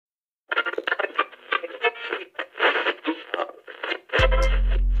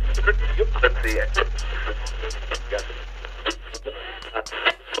Let's see it.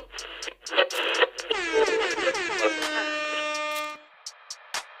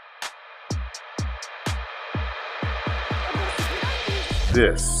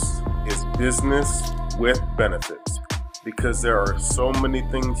 This is business with benefits, because there are so many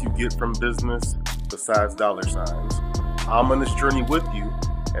things you get from business besides dollar signs. I'm on this journey with you,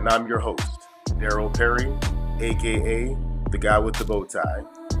 and I'm your host, Daryl Perry, aka the guy with the bow tie.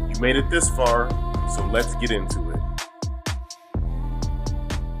 You made it this far, so let's get into it.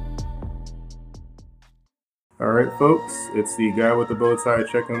 All right, folks, it's the guy with the bow tie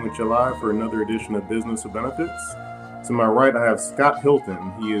checking with you live for another edition of Business with Benefits. To my right, I have Scott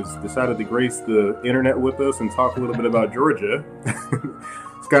Hilton. He has decided to grace the internet with us and talk a little bit about Georgia.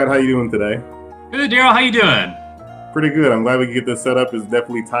 Scott, how you doing today? Good, Daryl. How you doing? Pretty good. I'm glad we could get this set up. It's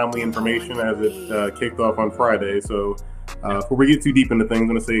definitely timely information as it kicked off on Friday. So before we get too deep into things, I'm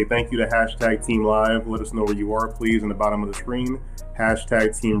going to say thank you to hashtag Team Live. Let us know where you are, please, in the bottom of the screen.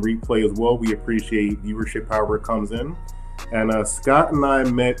 Hashtag Team Replay as well. We appreciate viewership however it comes in. And Scott and I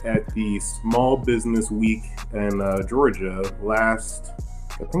met at the Small Business Week in Georgia last,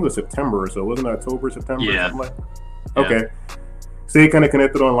 I think it was September or so. Wasn't it October, September? Yeah. Or something like that? Okay. Stay kind of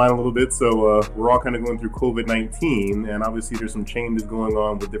connected online a little bit. So we're all kind of going through COVID-19, and obviously there's some changes going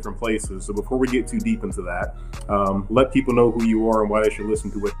on with different places. So before we get too deep into that, let people know who you are and why they should listen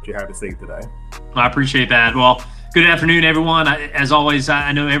to what you have to say today. I appreciate that. Well, good afternoon, everyone. As always,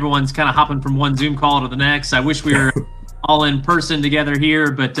 I know everyone's kind of hopping from one Zoom call to the next. I wish we were all in person together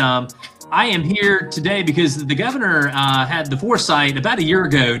here, but I am here today because the governor had the foresight about a year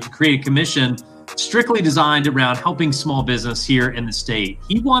ago to create a commission strictly designed around helping small business here in the state.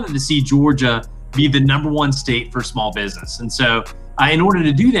 He wanted to see Georgia be the #1 state for small business. And so in order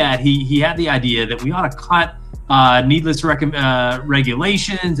to do that, he had the idea that we ought to cut needless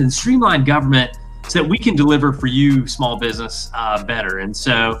regulations and streamline government so that we can deliver for you, small business, better. And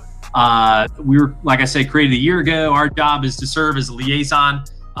so we were, like I said, created a year ago. Our job is to serve as a liaison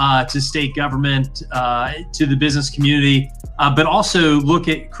to state government, to the business community, but also look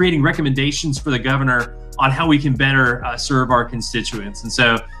at creating recommendations for the governor on how we can better serve our constituents. And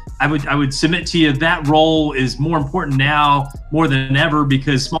so I would submit to you that role is more important now more than ever,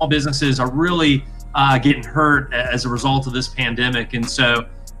 because small businesses are really getting hurt as a result of this pandemic. And so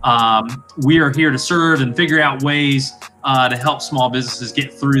we are here to serve and figure out ways to help small businesses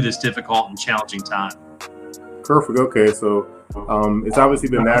get through this difficult and challenging time. Perfect. Okay, so it's obviously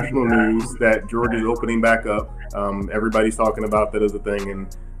been national news that Georgia is opening back up. Everybody's talking about that as a thing, and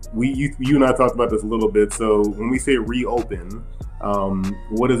you and I talked about this a little bit. So when we say reopen,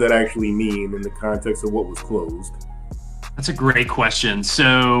 what does that actually mean in the context of what was closed? That's a great question.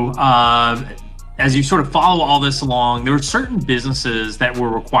 So as you sort of follow all this along, there were certain businesses that were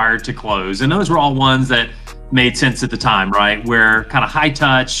required to close, and those were all ones that made sense at the time, right? Where kind of high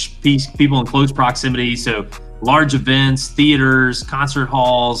touch, people in close proximity, so large events, theaters, concert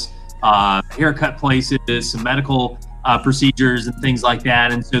halls, haircut places, some medical procedures and things like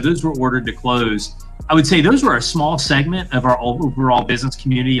that. And so those were ordered to close. I would say those were a small segment of our overall business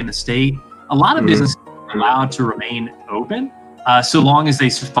community in the state. A lot of businesses were allowed to remain open so long as they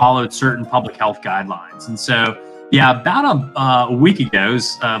followed certain public health guidelines. And so, about a week ago,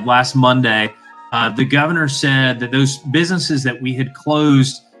 last Monday, the governor said that those businesses that we had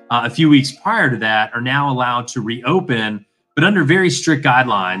closed a few weeks prior to that are now allowed to reopen, but under very strict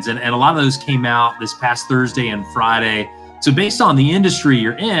guidelines. And a lot of those came out this past Thursday and Friday. So based on the industry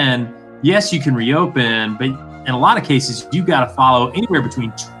you're in, yes, you can reopen, but in a lot of cases, you've got to follow anywhere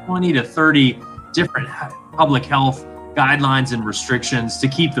between 20 to 30 different public health guidelines and restrictions to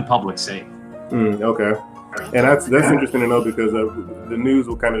keep the public safe. Okay. And that's interesting to know, because the news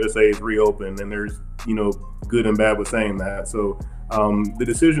will kind of just say it's reopen, and there's, good and bad with saying that. So the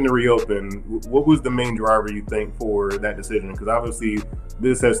decision to reopen, what was the main driver, you think, for that decision? Because obviously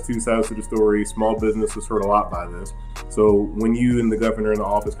this has two sides to the story. Small business was hurt a lot by this. So when you and the governor in the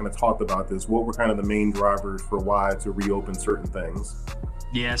office kind of talked about this, what were kind of the main drivers for why to reopen certain things?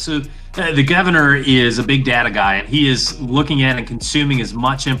 Yeah, so the governor is a big data guy, and he is looking at and consuming as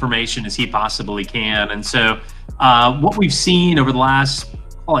much information as he possibly can. And so what we've seen over the last,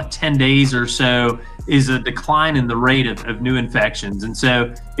 call it 10 days or so, is a decline in the rate of new infections. And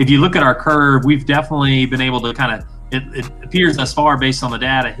so if you look at our curve, we've definitely been able to kind of, it appears thus far based on the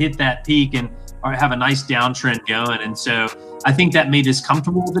data, hit that peak and have a nice downtrend going. And so I think that made us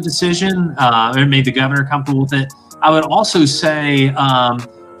comfortable with the decision, or made the governor comfortable with it. I would also say,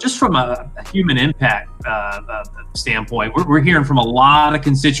 just from a human impact standpoint, we're hearing from a lot of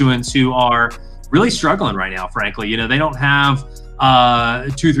constituents who are really struggling right now, frankly. They don't have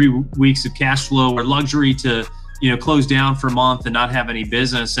 2 or 3 weeks of cash flow or luxury to, close down for a month and not have any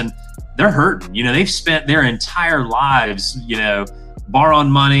business. And they're hurting. They've spent their entire lives,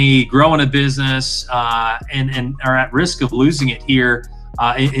 borrowing money, growing a business, and are at risk of losing it here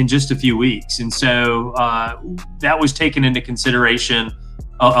in just a few weeks. And so that was taken into consideration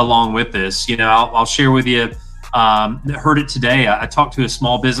along with this. I'll share with you, heard it today. I talked to a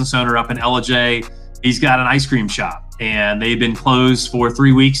small business owner up in LJ. He's got an ice cream shop and they've been closed for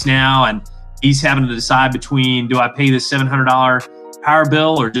 3 weeks now. And he's having to decide between, do I pay this $700 power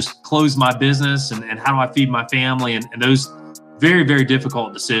bill or just close my business? And how do I feed my family? And those very, very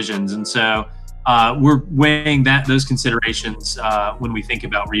difficult decisions. And so we're weighing those considerations when we think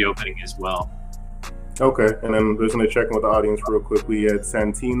about reopening as well. Okay, and I'm just going to check in with the audience real quickly. At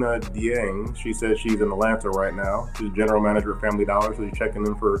Santina Dieng, she says she's in Atlanta right now. She's general manager of Family Dollar, so she's checking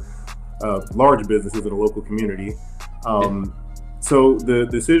in for large businesses in the local community. So the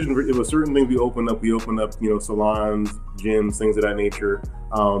decision, it was certain things we opened up, salons, gyms, things of that nature.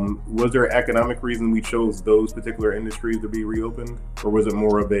 Was there an economic reason we chose those particular industries to be reopened? Or was it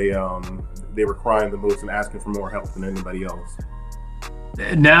more of they were crying the most and asking for more help than anybody else?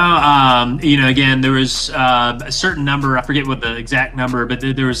 No, again, there was a certain number, I forget what the exact number, but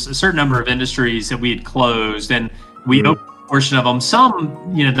there was a certain number of industries that we had closed, and we opened a portion of them.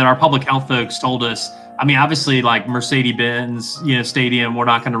 Some, that our public health folks told us, obviously like Mercedes-Benz, stadium, we're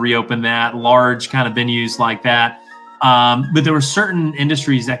not going to reopen that, large kind of venues like that. But there were certain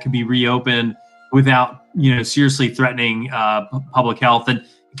industries that could be reopened without, seriously threatening public health. And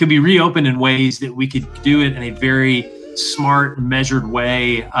it could be reopened in ways that we could do it in a very smart, measured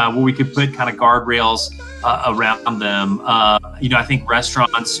way where we could put kind of guardrails around them. I think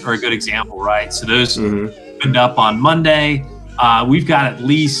restaurants are a good example, right? So those opened up on Monday. We've got at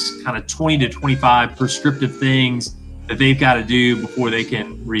least kind of 20 to 25 prescriptive things that they've got to do before they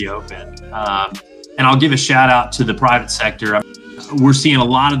can reopen. And I'll give a shout out to the private sector. We're seeing a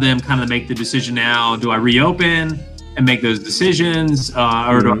lot of them kind of make the decision now. Do I reopen and make those decisions or do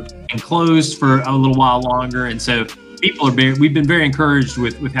I remain closed for a little while longer? And so we've been very encouraged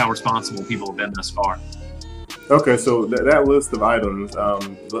with how responsible people have been thus far. Okay, so that list of items,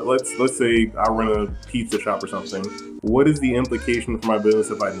 let's say I run a pizza shop or something. What is the implication for my business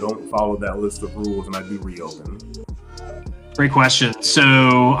if I don't follow that list of rules and I do reopen? Great question.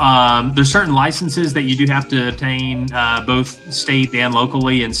 So there's certain licenses that you do have to obtain both state and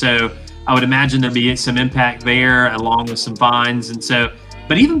locally. And so I would imagine there'd be some impact there along with some fines. And so,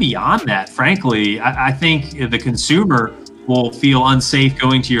 but even beyond that, frankly, I think the consumer will feel unsafe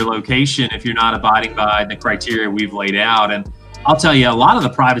going to your location if you're not abiding by the criteria we've laid out. And I'll tell you, a lot of the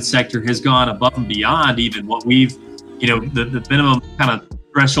private sector has gone above and beyond even what we've, the minimum kind of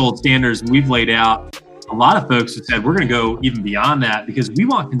threshold standards we've laid out. A lot of folks have said, we're going to go even beyond that because we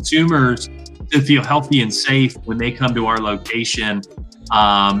want consumers to feel healthy and safe when they come to our location.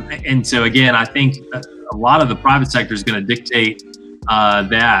 And so again, I think a lot of the private sector is going to dictate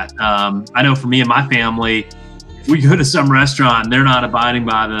that. I know for me and my family, if we go to some restaurant and they're not abiding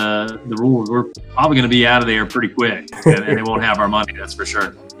by the rules, we're probably going to be out of there pretty quick and they won't have our money, that's for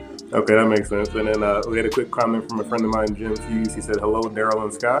sure. Okay, that makes sense. And then we had a quick comment from a friend of mine, Jim Hughes. He said, hello, Daryl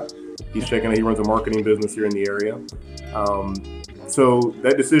and Scott. He's checking out. He runs a marketing business here in the area. So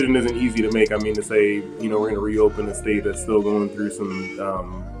that decision isn't easy to make. To say, we're going to reopen a state that's still going through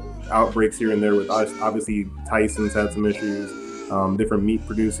some outbreaks here and there with us. Obviously, Tyson's had some issues. Different meat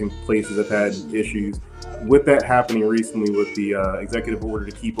producing places have had issues. With that happening recently with the executive order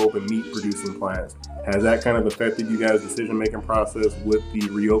to keep open meat producing plants, has that kind of affected you guys' decision-making process with the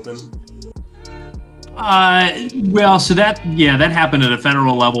reopen? Well, so that happened at a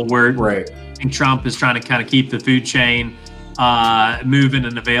federal level where right. I think Trump is trying to kind of keep the food chain moving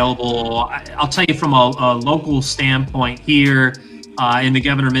and available. I'll tell you from a local standpoint here, and the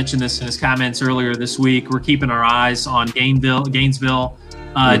governor mentioned this in his comments earlier this week, we're keeping our eyes on Gainesville.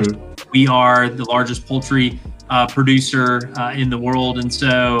 We are the largest poultry producer in the world. And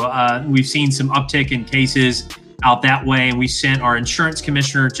so we've seen some uptick in cases out that way. And we sent our insurance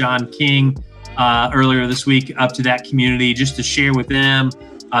commissioner, John King, earlier this week up to that community just to share with them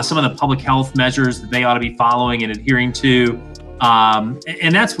some of the public health measures that they ought to be following and adhering to.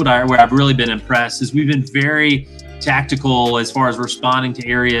 And that's where I've really been impressed is we've been very tactical as far as responding to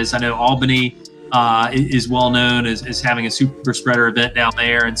areas. I know Albany is well known as having a super spreader event down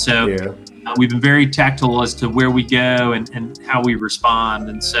there. And so we've been very tactile as to where we go and how we respond.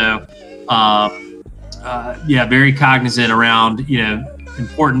 And so, very cognizant around,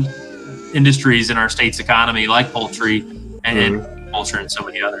 important industries in our state's economy like poultry and culture and so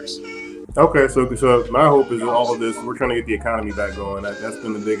many others. Okay, so my hope is that all of this, we're trying to get the economy back going. That's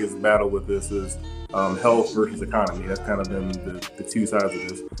been the biggest battle with this is health versus economy. That's kind of been the two sides of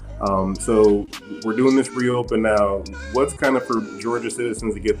this. So we're doing this reopen now. What's kind of for Georgia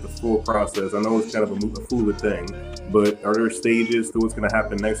citizens to get the full process? I know it's kind of a fluid thing, but are there stages to what's going to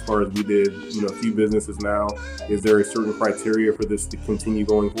happen next? As far as we did, a few businesses now. Is there a certain criteria for this to continue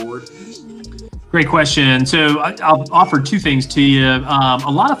going forward? Great question. So I'll offer two things to you. A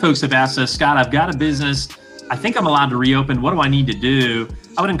lot of folks have asked us, Scott, I've got a business. I think I'm allowed to reopen. What do I need to do?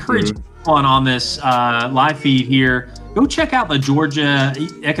 I would encourage everyone on this live feed here, go check out the Georgia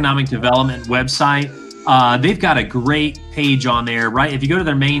Economic Development website. They've got a great page on there, right? If you go to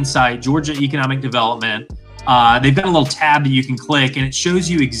their main site, Georgia Economic Development, they've got a little tab that you can click, and it shows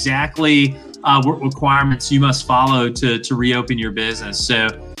you exactly what requirements you must follow to reopen your business. So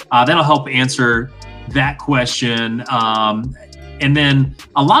that'll help answer that question. And then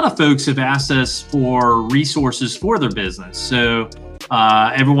a lot of folks have asked us for resources for their business. So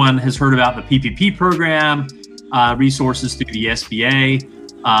everyone has heard about the PPP program, resources through the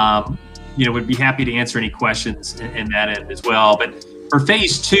SBA. Would be happy to answer any questions in that end as well. But for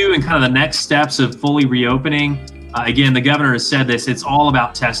phase two and kind of the next steps of fully reopening, again, the governor has said this, it's all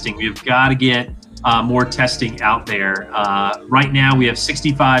about testing. We've got to get more testing out there. Right now, we have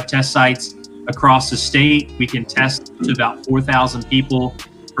 65 test sites across the state. We can test to about 4,000 people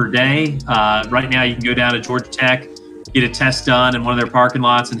per day. Right now, you can go down to Georgia Tech, get a test done in one of their parking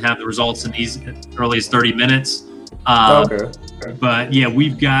lots and have the results in these as early as 30 minutes. Okay. But yeah,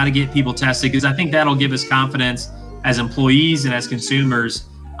 we've got to get people tested because I think that'll give us confidence as employees and as consumers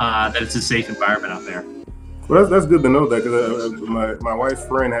that it's a safe environment out there. Well, that's good to know that because my wife's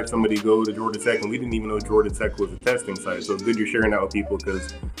friend had somebody go to Georgia Tech and we didn't even know Georgia Tech was a testing site. So it's good you're sharing that with people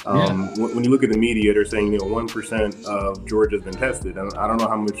because when you look at the media, they're saying 1% of Georgia has been tested. And I don't know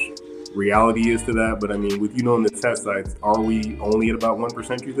how much reality is to that, but I mean, with knowing the test sites, are we only at about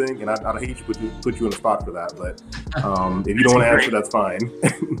 1%? You think? And I hate to put you in a spot for that, but if you don't want to answer, that's fine.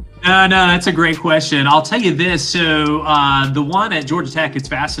 No, that's a great question. I'll tell you this. So the one at Georgia Tech, it's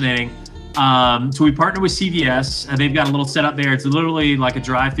fascinating. So we partner with CVS and they've got a little setup there. It's literally like a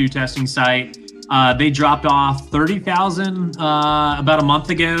drive-through testing site. They dropped off 30,000 about a month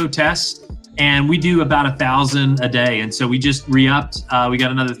ago tests, and we do about 1,000 a day. And so we just re-upped. We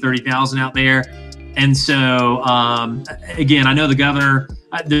got another 30,000 out there. And so again, I know the governor,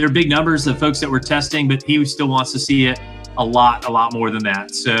 there are big numbers of folks that we're testing, but he still wants to see it a lot more than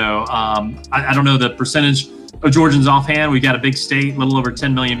that. So I don't know the percentage of Georgians offhand. We've got a big state, a little over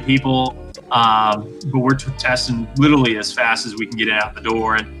 10 million people, but we're testing literally as fast as we can get it out the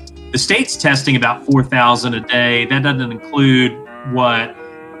door. And the state's testing about 4,000 a day. That doesn't include what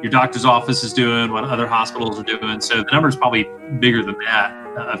your doctor's office is doing, what other hospitals are doing. So the number is probably bigger than that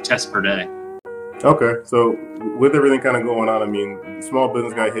of tests per day. Okay, so with everything kind of going on, I mean, small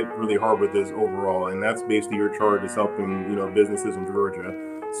business got hit really hard with this overall, and that's basically your charge is helping, businesses in Georgia.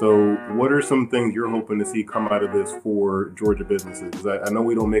 So what are some things you're hoping to see come out of this for Georgia businesses? Because I know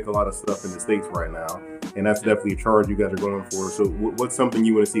we don't make a lot of stuff in the States right now, and that's definitely a charge you guys are going for. So what's something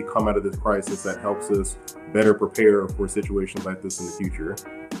you want to see come out of this crisis that helps us better prepare for situations like this in the future?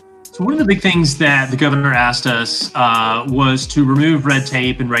 So one of the big things that the governor asked us was to remove red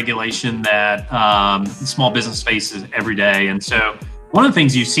tape and regulation that small business faces every day. And so one of the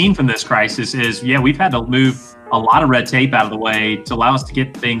things you've seen from this crisis is, we've had to move a lot of red tape out of the way to allow us to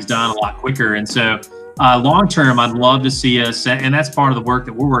get things done a lot quicker. And so long term, I'd love to see us, and that's part of the work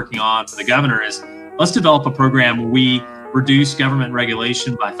that we're working on for the governor, is let's develop a program where we reduce government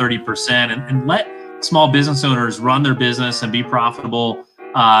regulation by 30% and let small business owners run their business and be profitable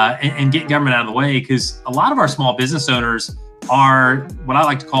and get government out of the way. Because a lot of our small business owners are what I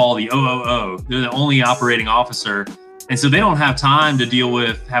like to call the OOO. They're the only operating officer. And so they don't have time to deal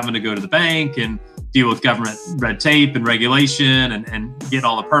with having to go to the bank and deal with government red tape and regulation and get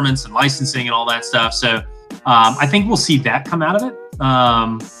all the permits and licensing and all that stuff. So I think we'll see that come out of it.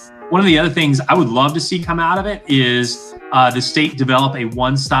 One of the other things I would love to see come out of it is the state develop a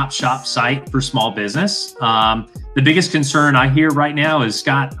one-stop shop site for small business. The biggest concern I hear right now is,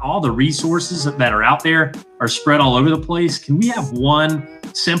 Scott, all the resources that are out there are spread all over the place. Can we have one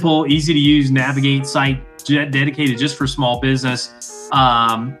simple, easy to use, navigate site dedicated just for small business?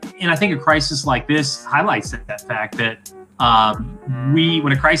 And I think a crisis like this highlights that fact that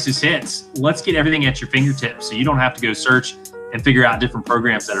when a crisis hits, let's get everything at your fingertips so you don't have to go search and figure out different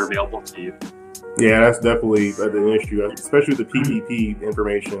programs that are available to you. Yeah, that's definitely an issue, especially with the PPP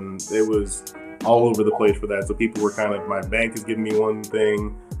information. It was all over the place for that. So people were kind of, my bank is giving me one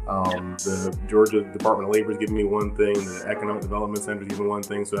thing, the Georgia Department of Labor is giving me one thing, the Economic Development Center is giving one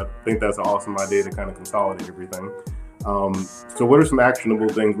thing. So I think that's an awesome idea to kind of consolidate everything. So what are some actionable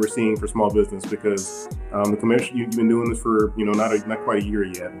things we're seeing for small business? Because the commission, you've been doing this for, not quite a year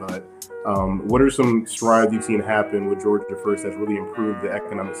yet, but what are some strides you've seen happen with Georgia First that's really improved the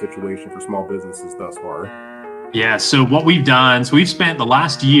economic situation for small businesses thus far? Yeah, so what we've done, so we've spent the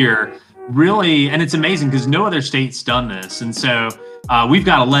last year really, and it's amazing because no other state's done this. And so we've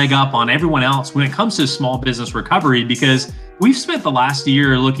got a leg up on everyone else when it comes to small business recovery, because we've spent the last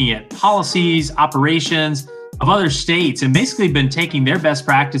year looking at policies, operations of other states, and basically been taking their best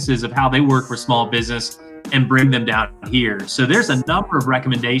practices of how they work for small business and bring them down here. So there's a number of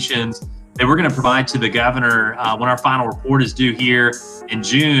recommendations that we're going to provide to the governor when our final report is due here in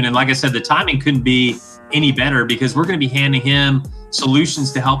June. And like I said, the timing couldn't be any better because we're going to be handing him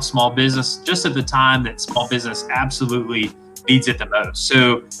solutions to help small business just at the time that small business absolutely needs it the most.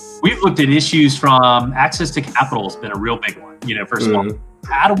 So we've looked at issues from access to capital has been a real big one, for small.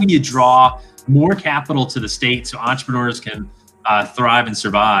 How do we draw more capital to the state so entrepreneurs can thrive and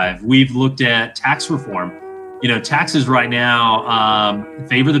survive? We've looked at tax reform. Taxes right now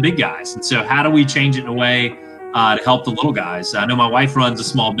favor the big guys. And so how do we change it in a way to help the little guys? I know my wife runs a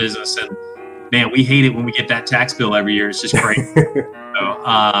small business, and man, we hate it when we get that tax bill every year. It's just crazy.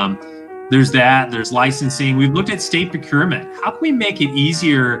 So, there's that. There's licensing. We've looked at state procurement. How can we make it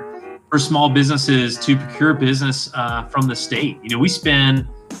easier for small businesses to procure business from the state? We spend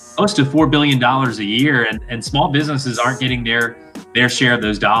close to $4 billion a year, and small businesses aren't getting their share of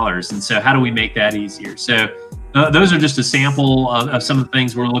those dollars. And so how do we make that easier? So those are just a sample of some of the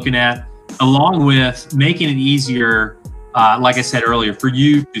things we're looking at, along with making it easier, like I said earlier, for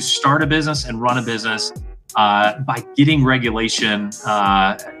you to start a business and run a business by getting regulation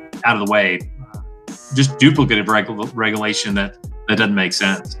out of the way. Just duplicative regulation that doesn't make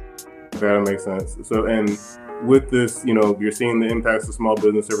sense. That makes sense. So, and with this, you're seeing the impacts of small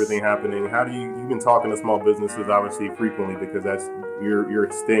business, everything happening. How do you've been talking to small businesses obviously frequently because that's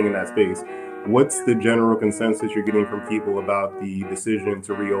you're staying in that space. What's the general consensus you're getting from people about the decision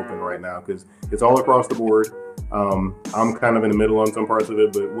to reopen right now? Because it's all across the board. I'm kind of in the middle on some parts of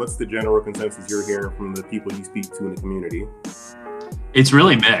it, but what's the general consensus you're hearing from the people you speak to in the community? It's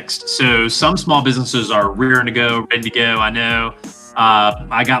really mixed. So some small businesses are rearing to go, ready to go. I know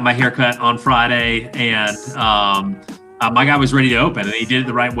I got my haircut on Friday, and my guy was ready to open, and he did it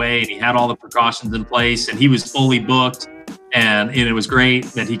the right way, and he had all the precautions in place, and he was fully booked, and it was great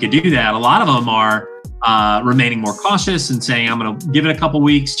that he could do that. A lot of them are remaining more cautious and saying, I'm going to give it a couple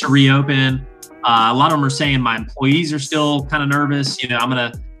weeks to reopen. A lot of them are saying my employees are still kind of nervous. I'm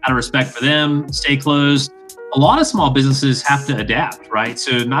going to, out of respect for them, stay closed. A lot of small businesses have to adapt, right?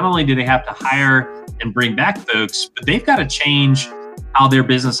 So not only do they have to hire and bring back folks, but they've got to change how their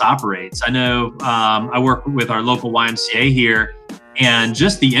business operates. I know I work with our local YMCA here, and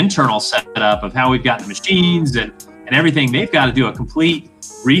just the internal setup of how we've got the machines and everything, they've got to do a complete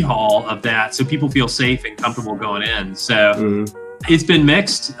rehaul of that so people feel safe and comfortable going in. So it's been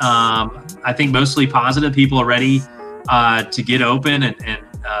mixed. I think mostly positive. People are ready to get open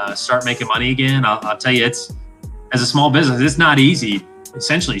and start making money again. I'll tell you, as a small business, it's not easy,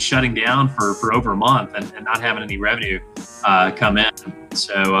 essentially shutting down for over a month and not having any revenue come in.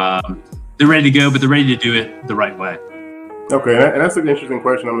 So they're ready to go, but they're ready to do it the right way. Okay, and that's an interesting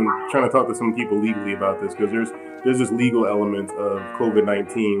question. I'm trying to talk to some people legally about this because there's this legal element of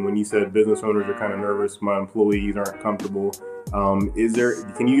COVID-19. When you said business owners are kind of nervous, my employees aren't comfortable.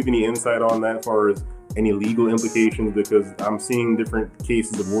 Can you give any insight on that as far as any legal implications? Because I'm seeing different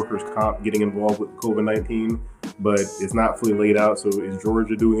cases of workers' comp getting involved with COVID-19, but it's not fully laid out. So is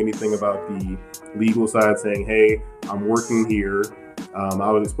Georgia doing anything about the legal side saying, hey, I'm working here,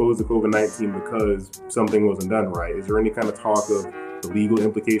 I was exposed to COVID-19 because something wasn't done right? Is there any kind of talk of the legal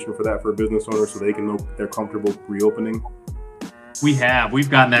implication for that for business owners so they can know they're comfortable reopening? We've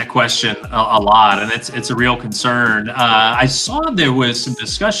gotten that question a lot, and it's a real concern. I saw there was some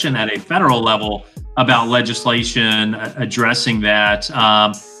discussion at a federal level about legislation addressing that.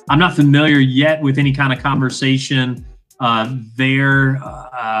 I'm not familiar yet with any kind of conversation there.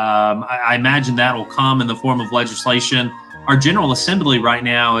 I imagine that will come in the form of legislation. Our General Assembly right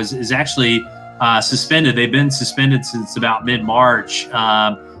now is actually suspended. They've been suspended since about mid-March,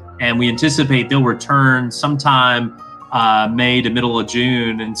 and we anticipate they'll return sometime May to middle of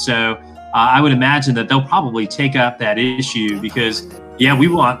June. And so I would imagine that they'll probably take up that issue because, yeah, we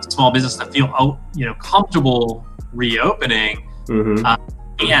want small business to feel, comfortable reopening. And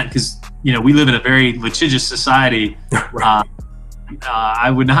because, we live in a very litigious society. I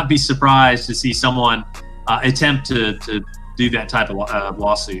would not be surprised to see someone attempt to do that type of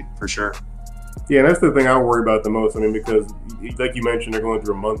lawsuit for sure. Yeah, that's the thing I worry about the most. I mean, because like you mentioned, they're going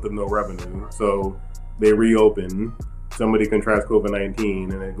through a month of no revenue. So they reopen, somebody contracts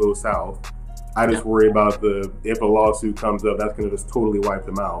COVID-19 and it goes south. I just worry about if a lawsuit comes up, that's going to just totally wipe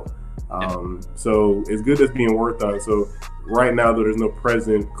them out. So it's good that's being worked on. So right now, though, there's no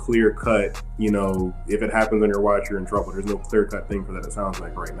present clear cut, if it happens on your watch, you're in trouble. There's no clear cut thing for that, it sounds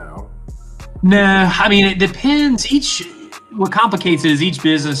like right now. No, I mean, it depends. What complicates it is each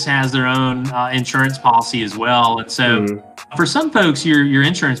business has their own insurance policy as well. And so for some folks, your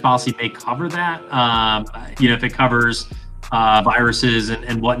insurance policy may cover that, if it covers viruses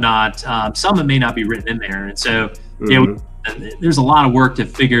and whatnot. Some it may not be written in there. And so, there's a lot of work to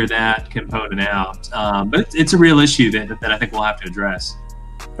figure that component out. But it's a real issue that I think we'll have to address.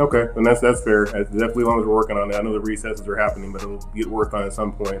 Okay, and that's fair. Definitely, as long as we're working on it. I know the recesses are happening, but it'll get worked on at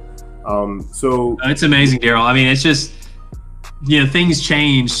some point. So it's amazing, Daryl. I mean, it's just things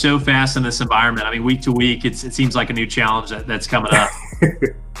change so fast in this environment. I mean, week to week, it seems like a new challenge that's coming up.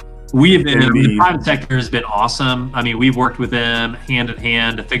 We have been the private sector has been awesome. I mean, we've worked with them hand in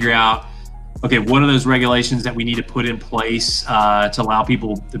hand to figure out, okay, what are those regulations that we need to put in place to allow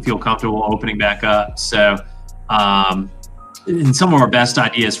people to feel comfortable opening back up. So. And some of our best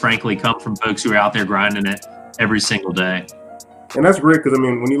ideas, frankly, come from folks who are out there grinding it every single day. And that's great because, I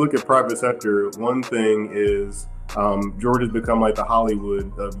mean, when you look at private sector, one thing is Georgia's become like the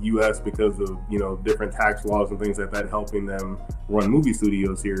Hollywood of U.S. because of, different tax laws and things like that helping them run movie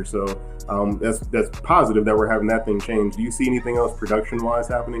studios here. So that's positive that we're having that thing change. Do you see anything else production-wise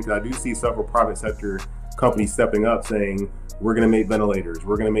happening? Because I do see several private sector companies stepping up saying, we're going to make ventilators,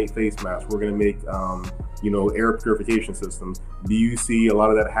 we're going to make face masks, we're going to make, air purification systems. Do you see a lot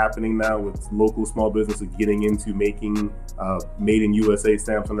of that happening now with local small businesses getting into making made in USA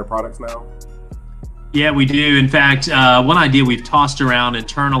stamps on their products now? Yeah, we do. In fact, one idea we've tossed around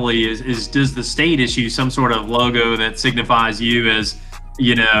internally is does the state issue some sort of logo that signifies you as,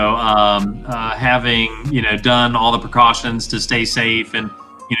 having, done all the precautions to stay safe and,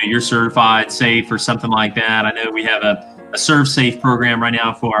 you're certified safe or something like that. I know we have a Serve Safe program right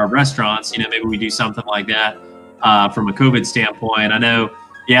now for our restaurants. Maybe we do something like that from a COVID standpoint. I know,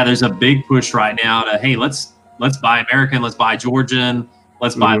 there's a big push right now to, hey, let's buy American, let's buy Georgian,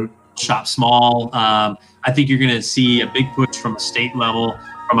 let's buy shop small. I think you're going to see a big push from a state level,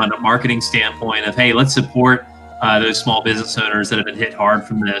 from a marketing standpoint of, hey, let's support those small business owners that have been hit hard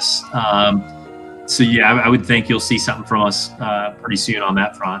from this. So I would think you'll see something from us pretty soon on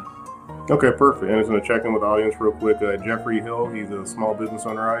that front. Okay, perfect. And I'm just going to check in with the audience real quick. Jeffrey Hill, he's a small business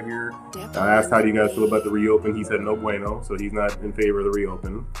owner out here. I asked, how do you guys feel about the reopen? He said no bueno, so he's not in favor of the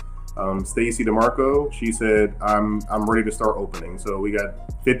reopen. Stacy DeMarco, she said, I'm ready to start opening. So we got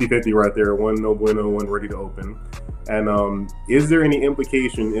 50-50 right there, one no bueno, one ready to open. And is there any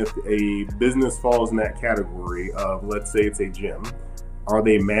implication if a business falls in that category of, let's say it's a gym, are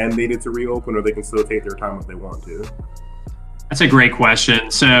they mandated to reopen or they can still take their time if they want to? That's a great question.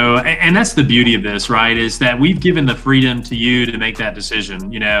 So, and that's the beauty of this, right? Is that we've given the freedom to you to make that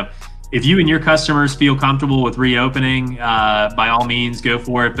decision. If you and your customers feel comfortable with reopening, by all means, go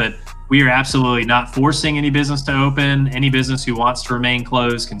for it. But we are absolutely not forcing any business to open. Any business who wants to remain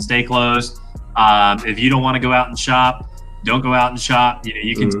closed can stay closed. If you don't want to go out and shop, don't go out and shop.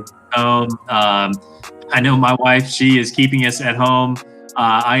 You can stay home. I know my wife, she is keeping us at home.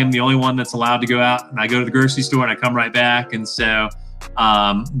 I am the only one that's allowed to go out, and I go to the grocery store and I come right back. And so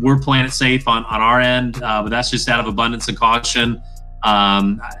we're playing it safe on our end, but that's just out of abundance of caution.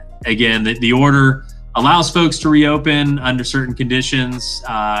 Again, the order allows folks to reopen under certain conditions.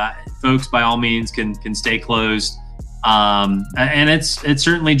 Folks, by all means, can stay closed. And it's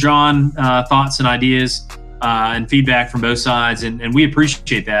certainly drawn thoughts and ideas and feedback from both sides, and we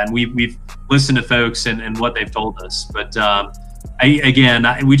appreciate that. And we've listened to folks and what they've told us. But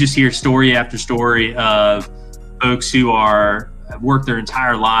we just hear story after story of folks who have worked their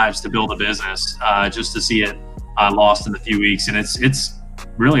entire lives to build a business just to see it lost in a few weeks, and it's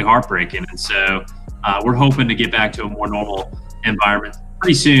really heartbreaking. And so we're hoping to get back to a more normal environment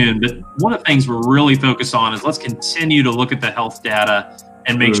pretty soon. But one of the things we're really focused on is let's continue to look at the health data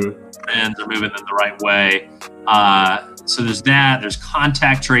and make sure trends are moving in the right way. So there's that. There's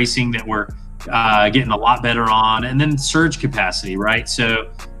contact tracing that we're getting a lot better on, and then surge capacity, right?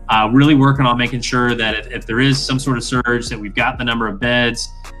 So really working on making sure that if there is some sort of surge, that we've got the number of beds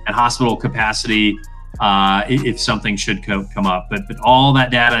and hospital capacity if something should come up. But all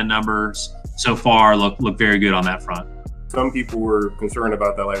that data and numbers so far look very good on that front. some people were concerned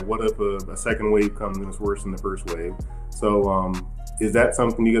about that. Like, what if a second wave comes and it's worse than the first wave? So is that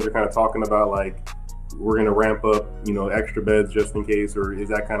something you guys are kind of talking about? Like, we're going to ramp up, extra beds just in case, or is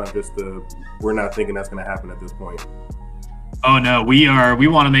that kind of just we're not thinking that's going to happen at this point? Oh no, we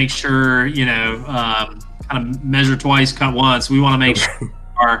want to make sure, kind of measure twice, cut once. We want to make sure there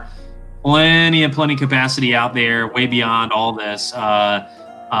are plenty capacity out there, way beyond all this.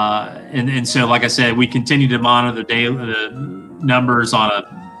 And so, like I said, we continue to monitor the numbers on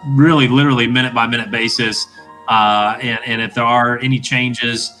a really, literally minute by minute basis. And if there are any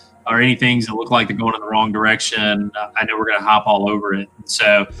changes or any things that look like they're going in the wrong direction, I know we're going to hop all over it.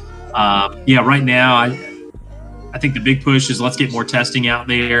 So, right now, I think the big push is let's get more testing out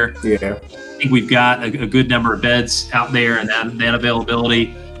there. Yeah, I think we've got a good number of beds out there and that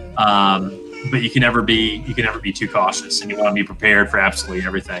availability. But you can never be too cautious, and you want to be prepared for absolutely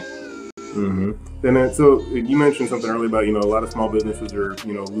everything. Mm-hmm. And so you mentioned something earlier about a lot of small businesses are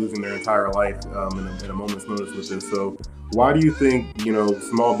losing their entire life in a moment's notice with this. So why do you think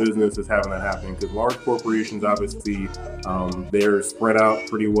small business is having that happen? Because large corporations obviously they're spread out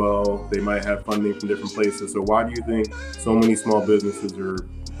pretty well. They might have funding from different places. So why do you think so many small businesses are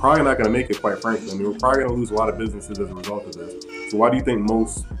probably not going to make it, quite frankly? I mean, we're probably going to lose a lot of businesses as a result of this. So why do you think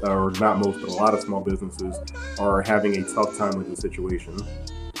most, or not most, but a lot of small businesses are having a tough time with the situation?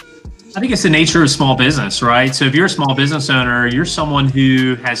 I think it's the nature of small business, right? So if you're a small business owner, you're someone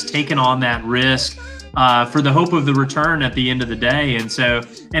who has taken on that risk for the hope of the return at the end of the day. And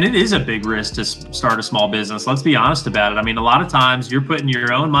it is a big risk to start a small business. Let's be honest about it. I mean, a lot of times you're putting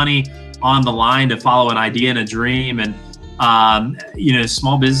your own money on the line to follow an idea and a dream. And,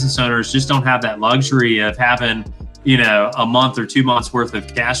 small business owners just don't have that luxury of having, a month or 2 months worth of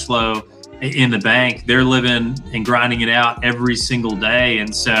cash flow in the bank. They're living and grinding it out every single day.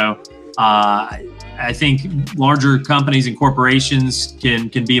 And so I think larger companies and corporations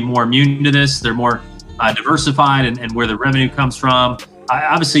can be more immune to this. They're more diversified and where the revenue comes from.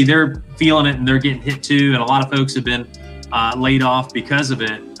 Obviously, they're feeling it and they're getting hit too. And a lot of folks have been laid off because of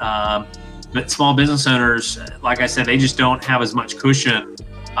it. But small business owners, like I said, they just don't have as much cushion.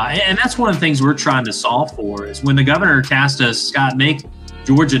 And that's one of the things we're trying to solve for is when the governor tasked us, Scott, make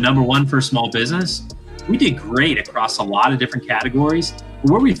Georgia #1 for small business. We did great across a lot of different categories.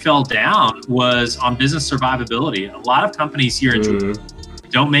 Where we fell down was on business survivability. A lot of companies here in Georgia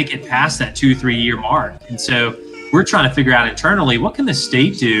don't make it past that 2-3 year mark. And so we're trying to figure out internally, what can the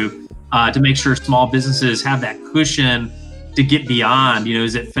state do to make sure small businesses have that cushion to get beyond?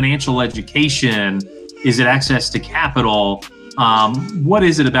 Is it financial education? Is it access to capital? What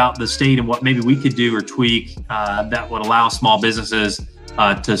is it about the state and what maybe we could do or tweak that would allow small businesses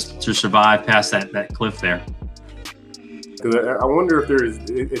to survive past that cliff there? Because I wonder if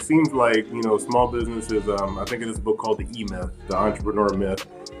it seems like, small businesses, I think in this book called The E-Myth, the entrepreneur myth,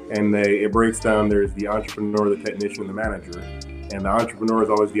 and it breaks down, there's the entrepreneur, the technician, the manager. And the entrepreneur is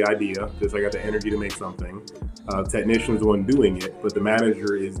always the idea, just I got the energy to make something. Technician is the one doing it, but the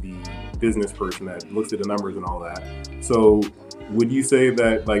manager is the business person that looks at the numbers and all that. So would you say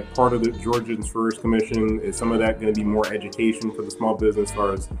that like part of the Georgians First Commission, is some of that going to be more education for the small business as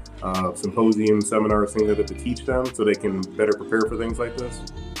far as symposiums, seminars, things like that to teach them so they can better prepare for things like this?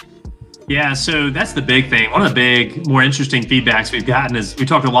 Yeah, so that's the big thing. One of the big, more interesting feedbacks we've gotten is we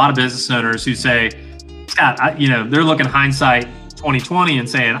talk to a lot of business owners who say, Scott, they're looking hindsight 2020 and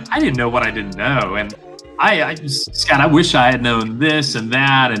saying, I didn't know what I didn't know. And Scott, I wish I had known this and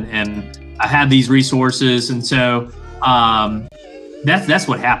that, and I had these resources. And so that's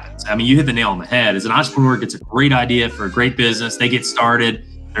what happens. I mean, you hit the nail on the head. As an entrepreneur gets a great idea for a great business, they get started,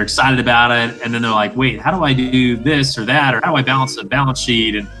 they're excited about it, and then they're like, wait, how do I do this or that? Or how do I balance a balance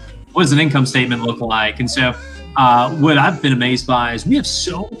sheet? And what does an income statement look like? And so what I've been amazed by is we have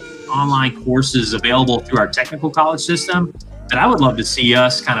so many online courses available through our technical college system that I would love to see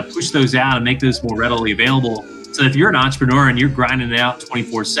us kind of push those out and make those more readily available. So if you're an entrepreneur and you're grinding it out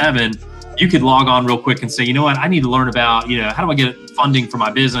 24/7, you could log on real quick and say, you know what, I need to learn about, how do I get funding for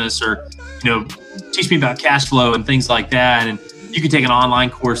my business, or, teach me about cash flow and things like that. And you could take an online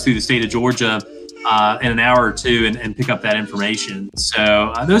course through the state of Georgia in an hour or two and pick up that information.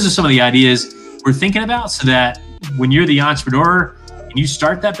 So those are some of the ideas we're thinking about, so that when you're the entrepreneur and you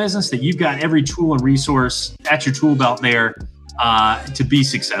start that business, that you've got every tool and resource at your tool belt there to be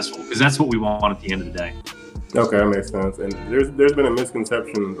successful, because that's what we want at the end of the day. Okay, that makes sense. And there's been a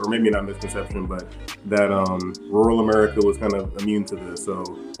misconception, or maybe not misconception, but that rural America was kind of immune to this. So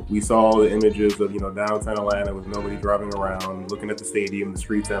we saw the images of downtown Atlanta with nobody driving around, looking at the stadium, the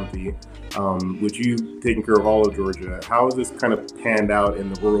streets empty. With you taking care of all of Georgia, how has this kind of panned out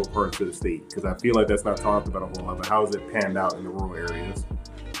in the rural parts of the state? Because I feel like that's not talked about a whole lot. But how has it panned out in the rural areas?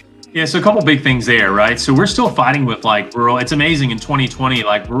 Yeah, so a couple big things there, right? So we're still fighting with like rural. It's amazing in 2020,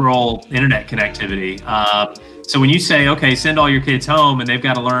 like rural internet connectivity. So when you say, okay, send all your kids home and they've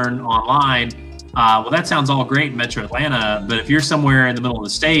got to learn online, well, that sounds all great in Metro Atlanta. But if you're somewhere in the middle of the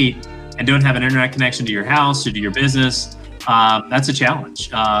state and don't have an internet connection to your house or to your business, that's a challenge.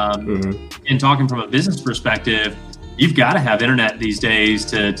 And talking from a business perspective, you've got to have internet these days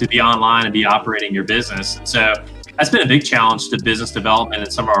to be online and be operating your business. And so that's been a big challenge to business development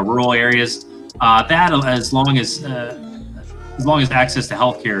in some of our rural areas. That as long as access to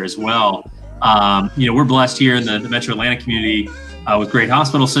healthcare as well. We're blessed here in the Metro Atlanta community with great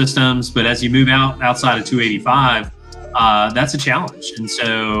hospital systems, but as you move outside of 285, that's a challenge. And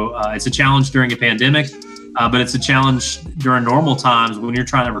so it's a challenge during a pandemic, but it's a challenge during normal times when you're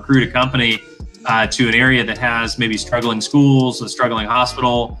trying to recruit a company to an area that has maybe struggling schools, a struggling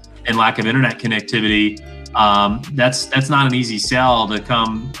hospital, and lack of internet connectivity. That's not an easy sell to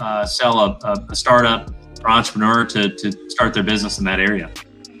come sell a startup or entrepreneur to start their business in that area.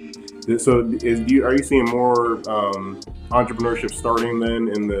 So are you seeing more entrepreneurship starting then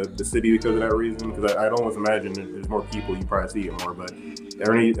in the city because of that reason? Because I'd almost imagine there's more people, you probably see it more, but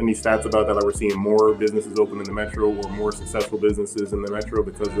are any stats about that? Like we're seeing more businesses open in the metro or more successful businesses in the metro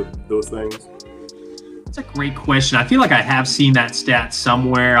because of those things? That's a great question. I feel like I have seen that stat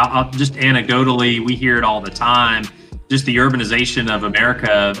somewhere. I'll just anecdotally, we hear it all the time. Just the urbanization of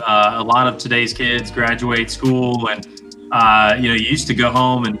America. A lot of today's kids graduate school and, you used to go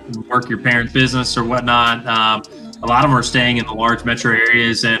home and work your parents' business or whatnot. A lot of them are staying in the large metro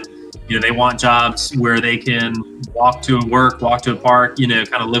areas and, they want jobs where they can walk to work, walk to a park,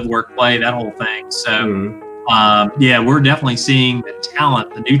 kind of live, work, play, that whole thing. So, we're definitely seeing the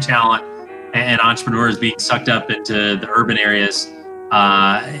talent, the new talent, and entrepreneurs being sucked up into the urban areas.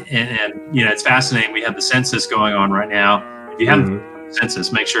 And it's fascinating. We have the census going on right now. If you have the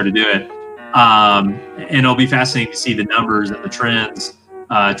census, make sure to do it. And it'll be fascinating to see the numbers and the trends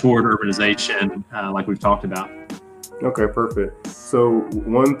toward urbanization, like we've talked about. Okay, perfect. So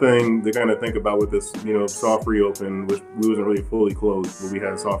one thing to kind of think about with this, soft reopen, which we wasn't really fully closed, but we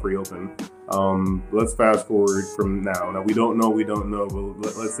had soft reopen. Let's fast forward from now. Now we don't know,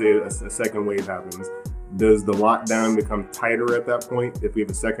 but let's say a second wave happens. Does the lockdown become tighter at that point if we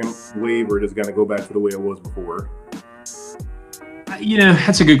have a second wave, or does it kind of go back to the way it was before?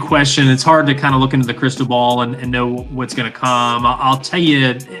 That's a good question. It's hard to kind of look into the crystal ball and know what's going to come. I'll tell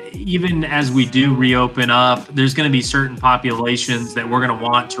you, even as we do reopen up, there's going to be certain populations that we're going to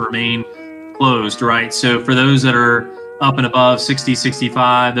want to remain closed, right? So for those that are up and above 60,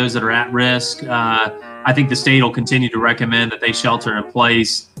 65, those that are at risk, I think the state will continue to recommend that they shelter in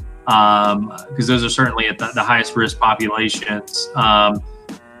place because those are certainly at the highest risk populations.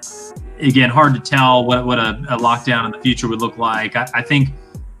 Again, hard to tell what a lockdown in the future would look like. I think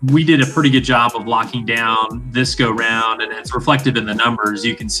we did a pretty good job of locking down this go round, and it's reflected in the numbers.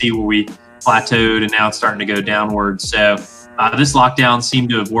 You can see where we plateaued and now it's starting to go downward. So this lockdown seemed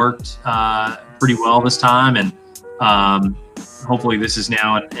to have worked pretty well this time, and hopefully this is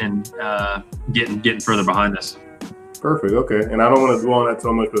now and getting further behind us. Perfect. Okay. And I don't want to dwell on that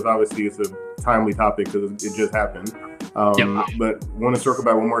so much, because obviously it's a timely topic because it just happened. But want to circle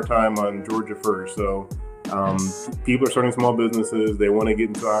back one more time on Georgia First. So people are starting small businesses. They want to get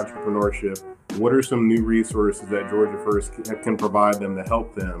into entrepreneurship. What are some new resources that Georgia First can provide them to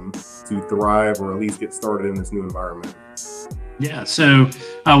help them to thrive or at least get started in this new environment? Yeah, so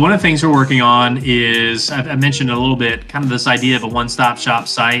one of the things we're working on is, I mentioned a little bit, kind of this idea of a one-stop shop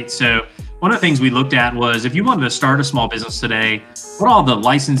site. So one of the things we looked at was, if you wanted to start a small business today, what are all the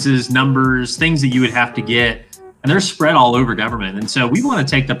licenses, numbers, things that you would have to get? And they're spread all over government. And so we want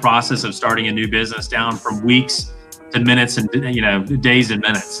to take the process of starting a new business down from weeks to minutes and days and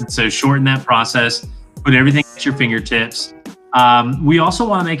minutes. And so shorten that process, put everything at your fingertips. We also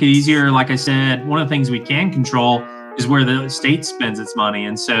want to make it easier. Like I said, one of the things we can control is where the state spends its money.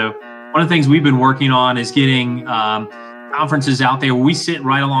 And so one of the things we've been working on is getting conferences out there where we sit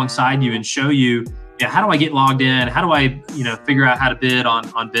right alongside you and show you, how do I get logged in? How do I, figure out how to bid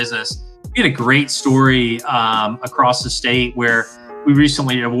on business? We had a great story across the state where we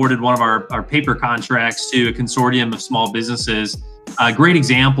recently awarded one of our paper contracts to a consortium of small businesses. A great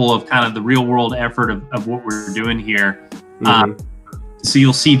example of kind of the real world effort of what we're doing here. So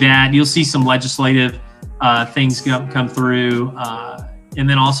you'll see that. You'll see some legislative things come through, and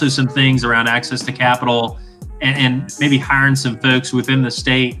then also some things around access to capital, and maybe hiring some folks within the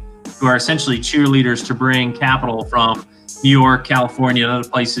state who are essentially cheerleaders to bring capital from New York, California, and other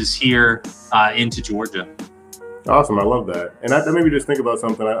places here into Georgia. Awesome. I love that. And that made me just think about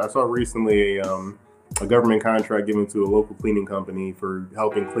something. I saw recently a government contract given to a local cleaning company for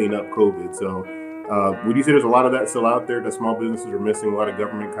helping clean up COVID. So would you say there's a lot of that still out there, that small businesses are missing a lot of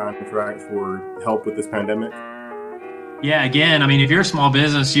government contracts for help with this pandemic? Yeah, again, I mean, if you're a small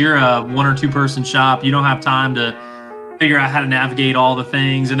business, you're a 1 or 2 person shop, you don't have time to figure out how to navigate all the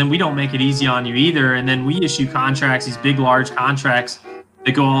things. And then we don't make it easy on you either. And then we issue contracts, these big, large contracts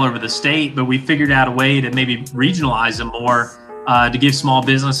that go all over the state, but we figured out a way to maybe regionalize them more to give small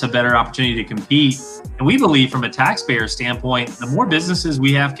business a better opportunity to compete. And we believe from a taxpayer standpoint, the more businesses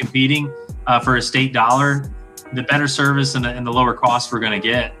we have competing for a state dollar, the better service and the lower costs we're going to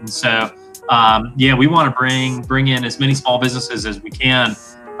get. And so, yeah, we want to bring in as many small businesses as we can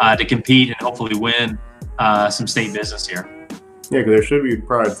to compete and hopefully win some state business here. Yeah, because there should be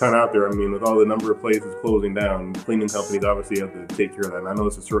probably a ton out there. I mean, with all the number of places closing down, cleaning companies obviously have to take care of that. And I know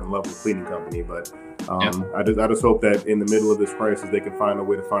it's a certain level of cleaning company, but I just hope that in the middle of this crisis, they can find a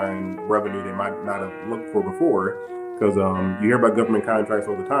way to find revenue they might not have looked for before. Because you hear about government contracts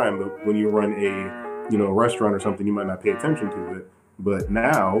all the time, but when you run a restaurant or something, you might not pay attention to it. But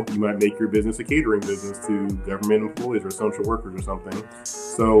now you might make your business a catering business to government employees or social workers or something.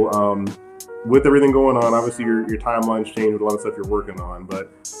 So with everything going on, obviously your timeline's changed with a lot of stuff you're working on,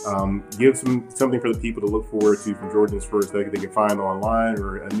 but give something for the people to look forward to from Georgians First that they can find online,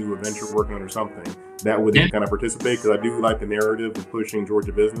 or a new event you're working on or something that would kind of participate, because I do like the narrative of pushing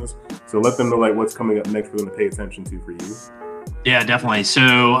Georgia business. So let them know like what's coming up next for them to pay attention to for you. Yeah, definitely.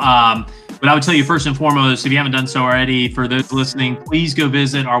 So but I would tell you first and foremost, if you haven't done so already, for those listening, please go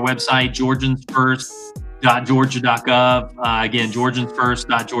visit our website, georgiansfirst.georgia.gov. Again,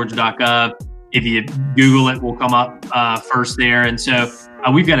 georgiansfirst.georgia.gov. If you Google it, we'll come up first there. And so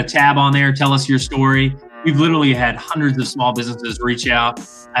we've got a tab on there, tell us your story. We've literally had hundreds of small businesses reach out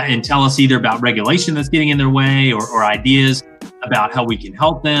and tell us either about regulation that's getting in their way, or ideas about how we can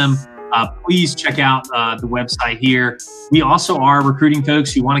help them. Please check out the website here. We also are recruiting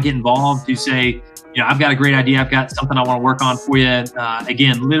folks who want to get involved, who say, I've got a great idea. I've got something I want to work on for you.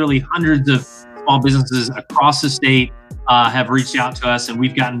 Again, literally hundreds of small businesses across the state have reached out to us, and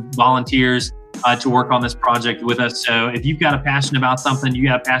we've gotten volunteers to work on this project with us. So if you've got a passion about something, you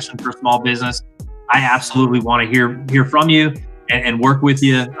got a passion for small business, I absolutely want to hear from you and work with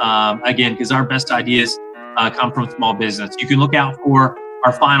you. Again, because our best ideas come from small business. You can look out for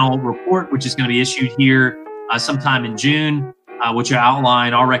our final report, which is going to be issued here sometime in June, which will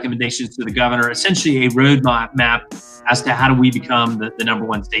outline our recommendations to the governor, essentially a roadmap as to how do we become the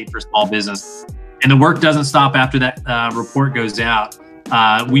 #1 state for small business. And the work doesn't stop after that report goes out.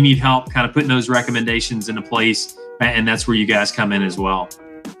 We need help kind of putting those recommendations into place, and that's where you guys come in as well.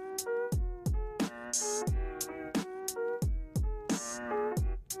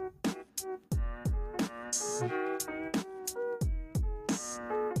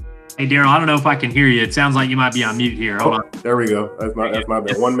 Hey, Daryl, I don't know if I can hear you. It sounds like you might be on mute here. Hold on. There we go. That's my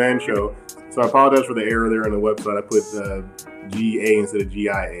bad. One-man show. So I apologize for the error there on the website. I put GA instead of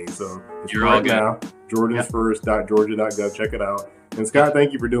GIA. So it's You're all good. Now. georgiansfirst.georgia.gov. Check it out. And Scott,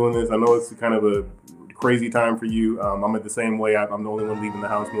 thank you for doing this. I know it's kind of a crazy time for you. I'm at the same way. I'm the only one leaving the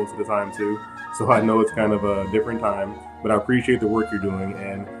house most of the time too. So I know it's kind of a different time, but I appreciate the work you're doing.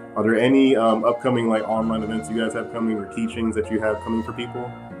 And are there any upcoming like online events you guys have coming, or teachings that you have coming for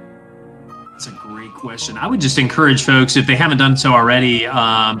people? That's a great question. I would just encourage folks, if they haven't done so already,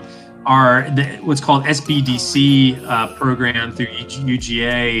 what's called SBDC program through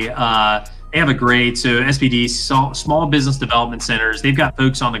UGA. They have a great, so SBD, Small Business Development Centers, they've got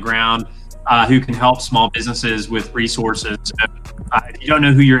folks on the ground who can help small businesses with resources. So, if you don't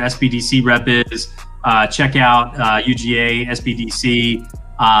know who your SBDC rep is, check out UGA SBDC.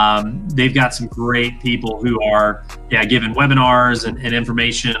 They've got some great people who are giving webinars and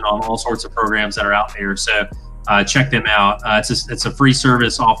information on all sorts of programs that are out there. So check them out. It's a free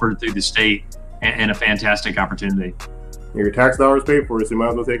service offered through the state, and a fantastic opportunity. Your tax dollars paid for it, so you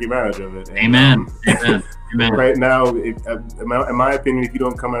might as well take advantage of it. Amen. Amen. Right now, in my opinion, if you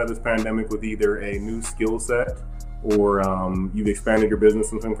don't come out of this pandemic with either a new skill set, or you've expanded your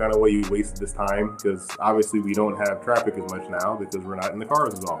business in some kind of way, you wasted this time, because obviously we don't have traffic as much now because we're not in the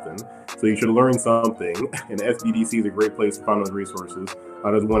cars as often. So you should learn something, and SBDC is a great place to find those resources.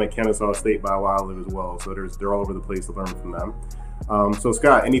 There's one at Kennesaw State by where I live as well, so they're all over the place to learn from them. So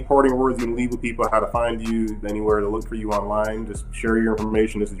Scott, any parting words you can leave with people, how to find you, anywhere to look for you online? Just share your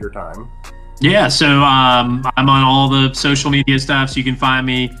information. This is your time. Yeah, so I'm on all the social media stuff, so you can find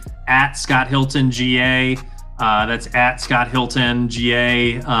me at Scott Hilton GA. That's at Scott Hilton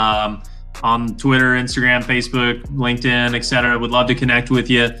GA on Twitter, Instagram, Facebook, LinkedIn, etc. Would love to connect with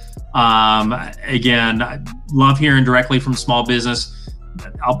you. Again, I love hearing directly from small business.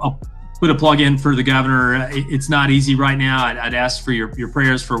 I'll put a plug in for the governor. It's not easy right now. I'd ask for your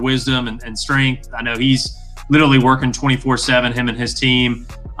prayers for wisdom and strength. I know he's literally working 24/7, him and his team.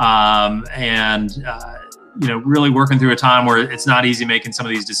 Really working through a time where it's not easy making some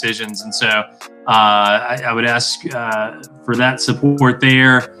of these decisions. And so I would ask for that support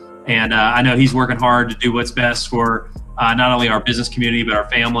there. And I know he's working hard to do what's best for not only our business community, but our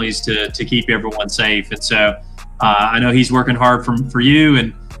families to keep everyone safe. And so I know he's working hard for you,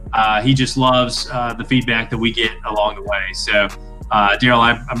 and he just loves the feedback that we get along the way. So Daryl,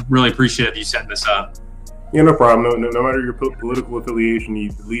 I'm really appreciative of you setting this up. Yeah, no problem. No matter your political affiliation,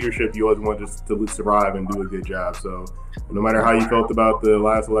 leadership, you always want just to survive and do a good job. So no matter how you felt about the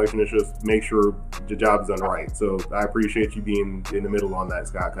last election, it's just make sure the job's done right. So I appreciate you being in the middle on that,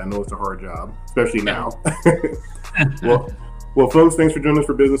 Scott. I know it's a hard job, especially now. Well, folks, thanks for joining us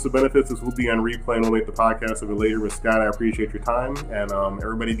for Business of Benefits. This will be on replay, and we'll make the podcast of it later with Scott. I appreciate your time, and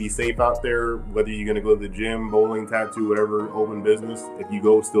everybody be safe out there, whether you're going to go to the gym, bowling, tattoo, whatever, open business. If you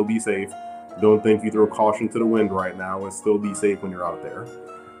go, still be safe. Don't think you throw caution to the wind right now, and still be safe when you're out there.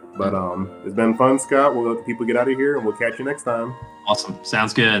 But it's been fun, Scott. We'll let the people get out of here, and we'll catch you next time. Awesome.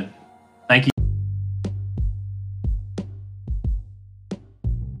 Sounds good. Thank you.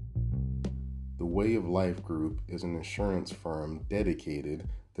 The Way of Life Group is an insurance firm dedicated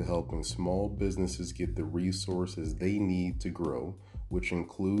to helping small businesses get the resources they need to grow, which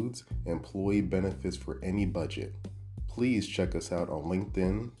includes employee benefits for any budget. Please check us out on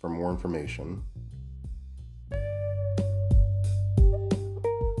LinkedIn for more information.